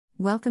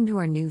Welcome to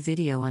our new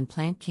video on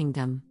Plant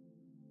Kingdom.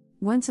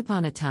 Once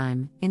upon a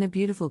time, in a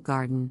beautiful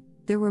garden,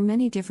 there were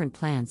many different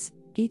plants,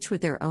 each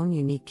with their own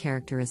unique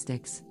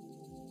characteristics.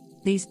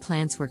 These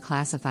plants were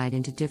classified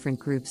into different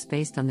groups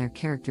based on their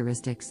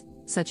characteristics,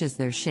 such as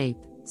their shape,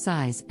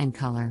 size, and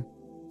color.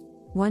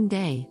 One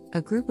day,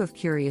 a group of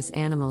curious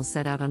animals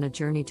set out on a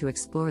journey to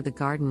explore the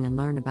garden and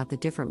learn about the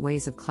different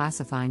ways of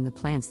classifying the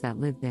plants that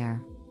lived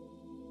there.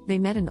 They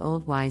met an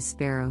old wise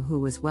sparrow who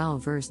was well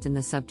versed in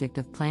the subject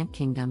of Plant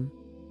Kingdom.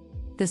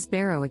 The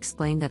sparrow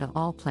explained that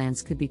all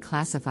plants could be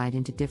classified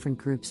into different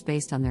groups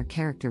based on their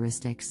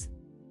characteristics.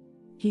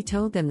 He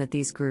told them that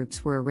these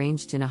groups were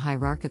arranged in a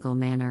hierarchical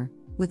manner,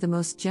 with the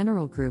most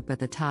general group at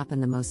the top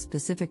and the most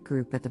specific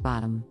group at the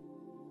bottom.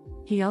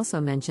 He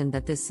also mentioned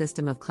that this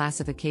system of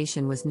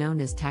classification was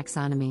known as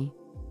taxonomy.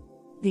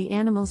 The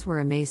animals were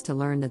amazed to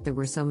learn that there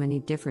were so many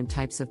different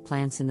types of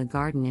plants in the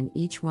garden and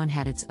each one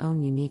had its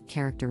own unique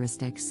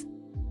characteristics.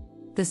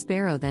 The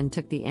sparrow then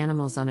took the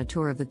animals on a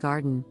tour of the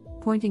garden,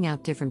 pointing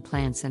out different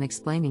plants and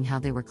explaining how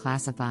they were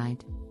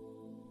classified.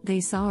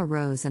 They saw a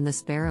rose and the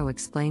sparrow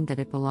explained that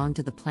it belonged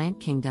to the plant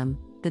kingdom,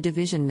 the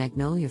division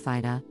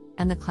Magnoliophyta,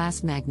 and the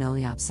class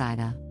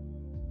Magnoliopsida.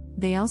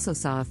 They also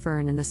saw a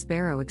fern and the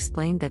sparrow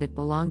explained that it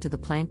belonged to the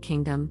plant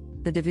kingdom,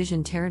 the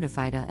division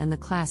Pteridophyta, and the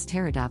class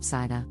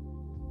Pteridopsida.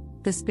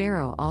 The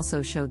sparrow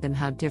also showed them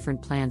how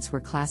different plants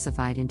were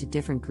classified into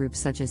different groups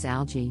such as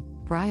algae,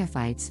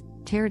 bryophytes,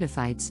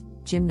 pteridophytes,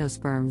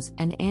 gymnosperms,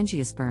 and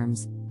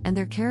angiosperms, and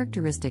their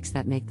characteristics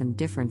that make them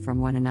different from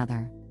one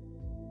another.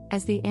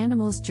 As the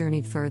animals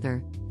journeyed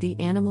further, the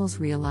animals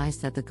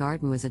realized that the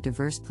garden was a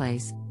diverse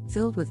place,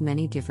 filled with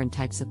many different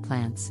types of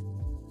plants.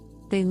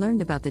 They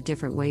learned about the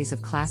different ways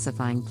of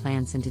classifying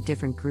plants into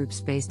different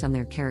groups based on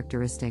their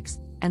characteristics,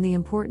 and the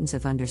importance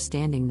of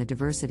understanding the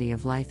diversity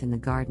of life in the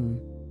garden.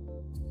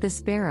 The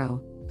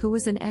sparrow, who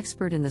was an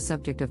expert in the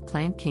subject of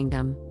Plant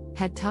Kingdom,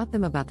 had taught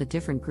them about the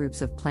different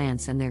groups of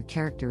plants and their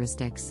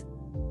characteristics.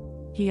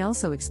 He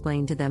also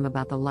explained to them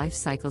about the life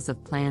cycles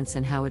of plants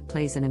and how it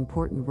plays an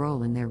important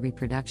role in their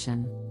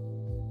reproduction.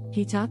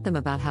 He taught them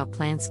about how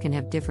plants can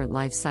have different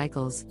life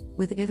cycles,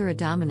 with either a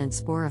dominant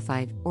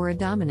sporophyte or a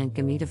dominant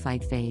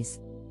gametophyte phase.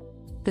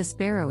 The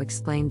sparrow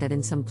explained that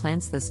in some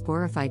plants the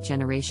sporophyte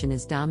generation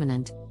is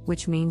dominant,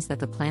 which means that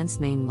the plant's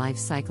main life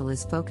cycle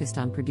is focused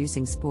on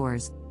producing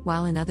spores,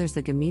 while in others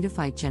the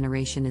gametophyte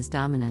generation is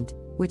dominant,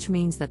 which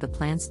means that the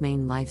plant's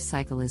main life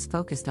cycle is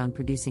focused on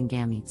producing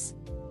gametes.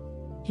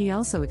 He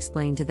also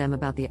explained to them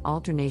about the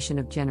alternation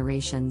of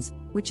generations,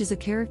 which is a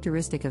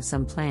characteristic of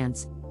some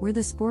plants, where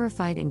the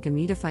sporophyte and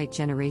gametophyte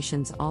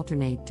generations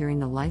alternate during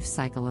the life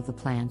cycle of the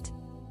plant.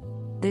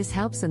 This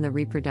helps in the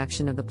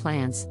reproduction of the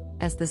plants,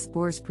 as the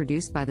spores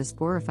produced by the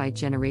sporophyte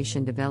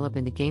generation develop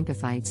into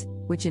gametophytes,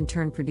 which in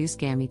turn produce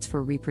gametes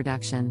for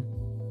reproduction.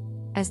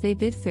 As they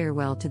bid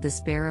farewell to the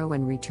sparrow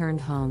and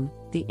returned home,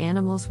 the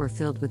animals were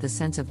filled with a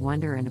sense of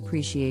wonder and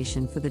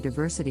appreciation for the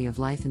diversity of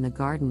life in the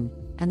garden,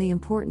 and the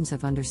importance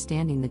of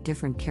understanding the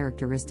different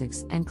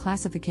characteristics and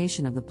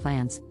classification of the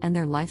plants and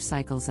their life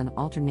cycles and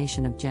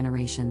alternation of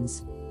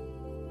generations.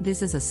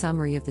 This is a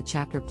summary of the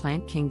chapter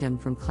Plant Kingdom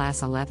from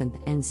Class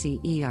 11th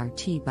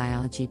NCERT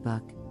Biology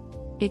book.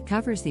 It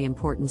covers the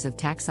importance of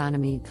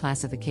taxonomy,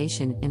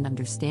 classification, and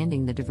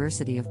understanding the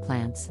diversity of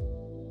plants,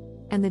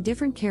 and the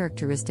different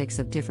characteristics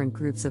of different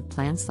groups of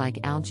plants like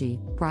algae,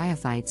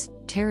 bryophytes,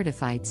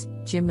 pteridophytes,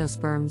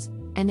 gymnosperms,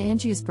 and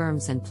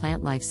angiosperms, and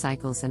plant life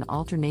cycles and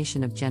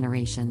alternation of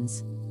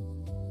generations.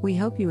 We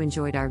hope you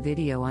enjoyed our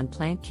video on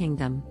Plant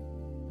Kingdom.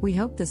 We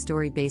hope the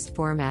story-based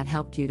format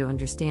helped you to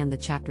understand the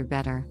chapter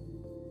better.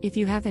 If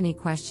you have any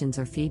questions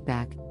or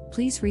feedback,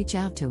 please reach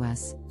out to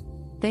us.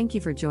 Thank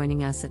you for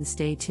joining us and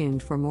stay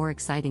tuned for more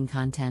exciting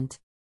content.